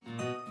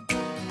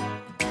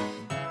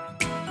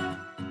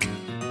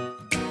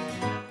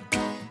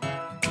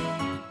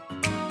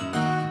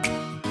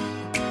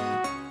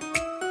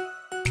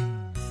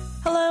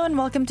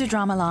everyone. Welcome to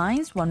Drama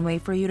Lines, one way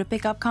for you to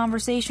pick up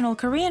conversational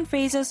Korean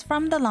phrases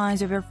from the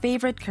lines of your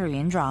favorite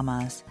Korean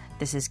dramas.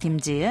 This is Kim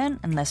Ji-eun,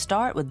 and let's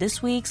start with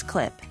this week's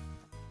clip.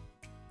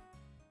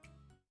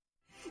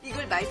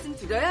 이걸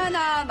말씀드려야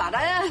하나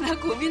말아야 하나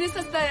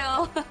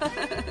고민했었어요.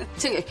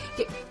 저기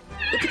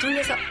이렇게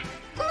돌려서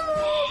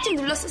꾹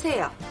눌러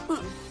쓰세요.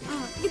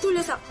 이렇게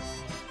돌려서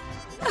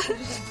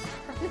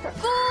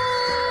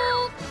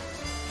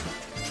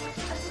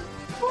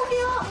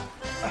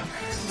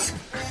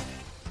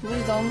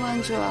물이 너무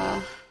안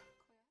좋아.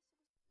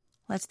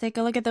 Let's take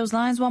a look at those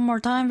lines one more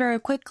time very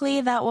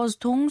quickly. That was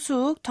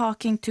Dong-suk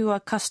talking to a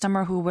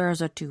customer who wears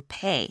a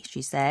toupee.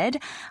 She said,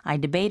 I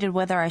debated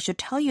whether I should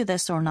tell you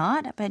this or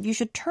not, but you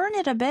should turn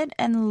it a bit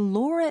and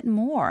lower it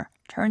more.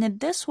 Turn it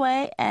this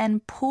way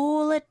and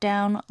pull it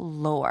down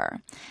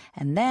lower.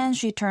 And then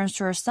she turns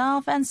to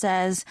herself and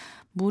says,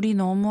 물이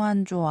너무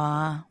안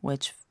좋아,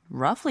 which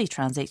roughly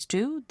translates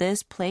to,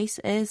 this place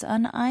is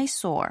an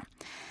eyesore.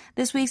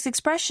 This week's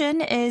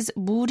expression is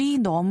물이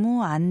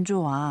너무 안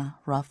좋아,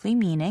 roughly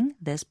meaning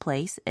this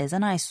place is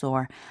an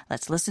eyesore.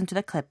 Let's listen to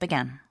the clip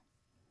again.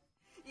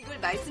 이걸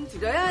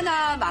말씀드려야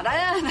하나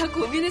말아야 하나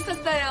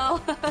고민했었어요.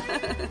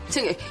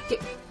 저기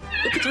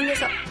이렇게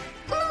돌려서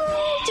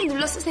꾹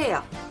눌러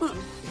쓰세요.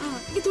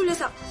 이렇게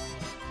돌려서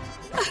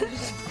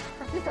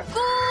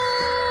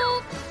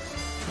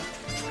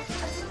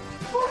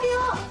꾹이요.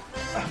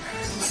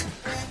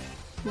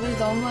 물이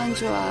너무 안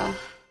좋아.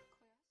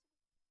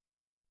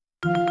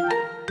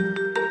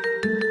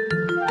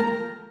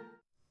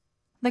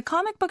 The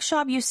comic book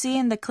shop you see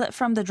in the clip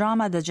from the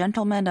drama The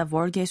Gentleman of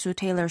Worgesu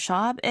Tailor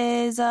Shop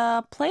is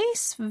a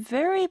place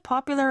very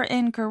popular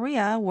in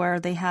Korea where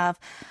they have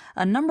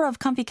a number of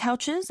comfy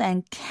couches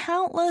and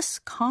countless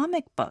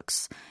comic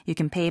books. You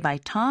can pay by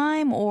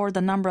time or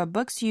the number of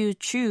books you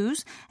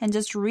choose and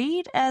just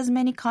read as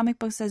many comic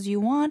books as you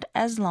want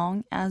as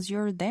long as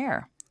you're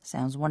there.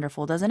 Sounds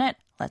wonderful, doesn't it?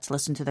 Let's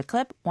listen to the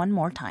clip one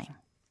more time.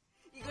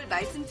 이걸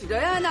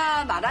말씀드려야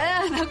하나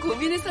말아야 하나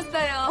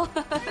고민했었어요.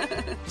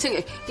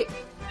 저기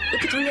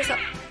이렇게 돌려서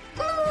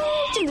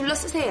꾹 눌러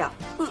쓰세요.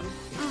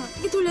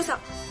 이렇게 돌려서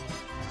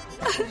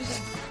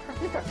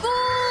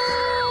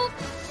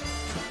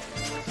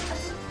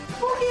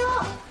꾹이요.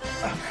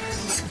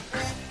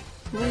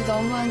 물이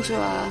너무 안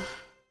좋아.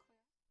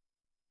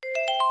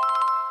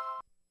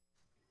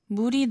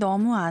 물이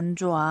너무 안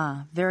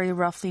좋아 very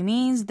roughly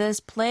means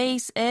this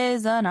place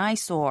is an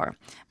eyesore.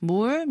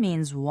 물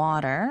means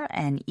water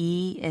and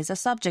이 is a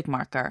subject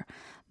marker.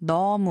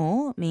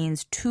 너무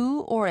means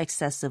too or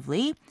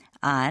excessively.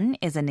 안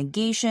is a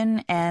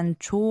negation and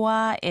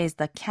좋아 is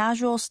the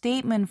casual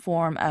statement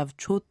form of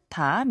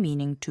좋다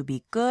meaning to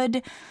be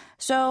good.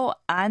 So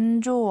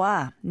안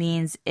좋아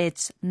means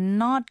it's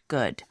not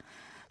good.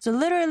 So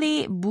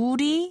literally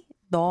물이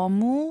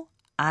너무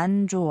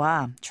안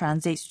좋아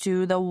translates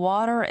to the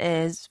water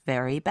is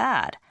very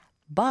bad.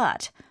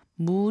 But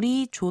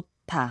물이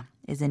좋다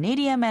is an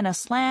idiom and a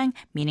slang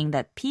meaning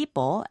that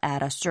people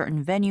at a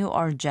certain venue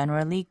are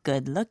generally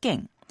good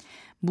looking.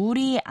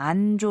 물이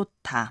안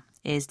좋다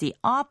is the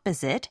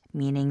opposite,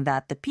 meaning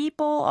that the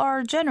people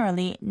are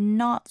generally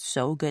not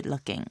so good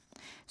looking.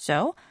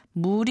 So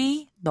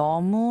물이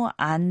너무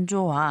안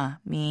좋아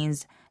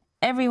means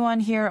everyone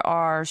here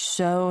are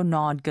so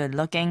not good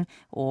looking,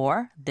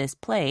 or this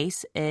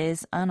place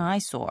is an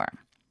eyesore.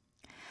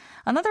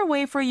 Another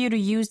way for you to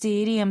use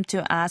the idiom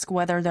to ask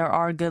whether there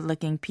are good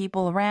looking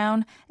people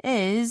around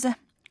is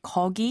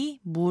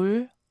거기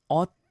물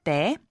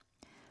어때?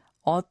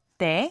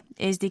 어때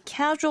is the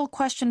casual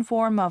question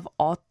form of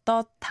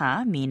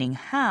어떻다, meaning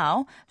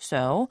how.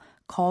 So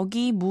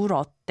거기 물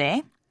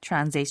어때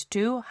translates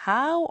to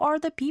how are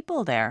the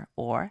people there,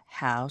 or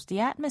how's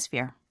the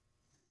atmosphere.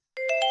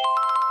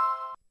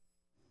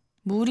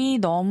 물이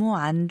너무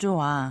안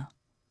좋아.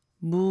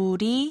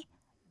 물이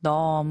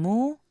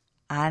너무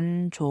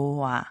안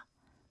좋아.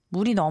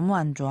 물이 너무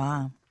안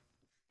좋아.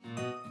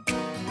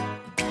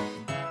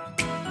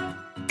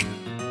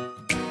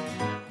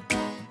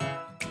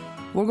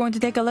 We're going to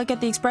take a look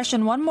at the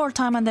expression one more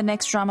time on the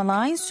next drama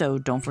line, so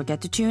don't forget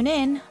to tune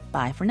in.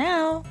 Bye for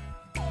now.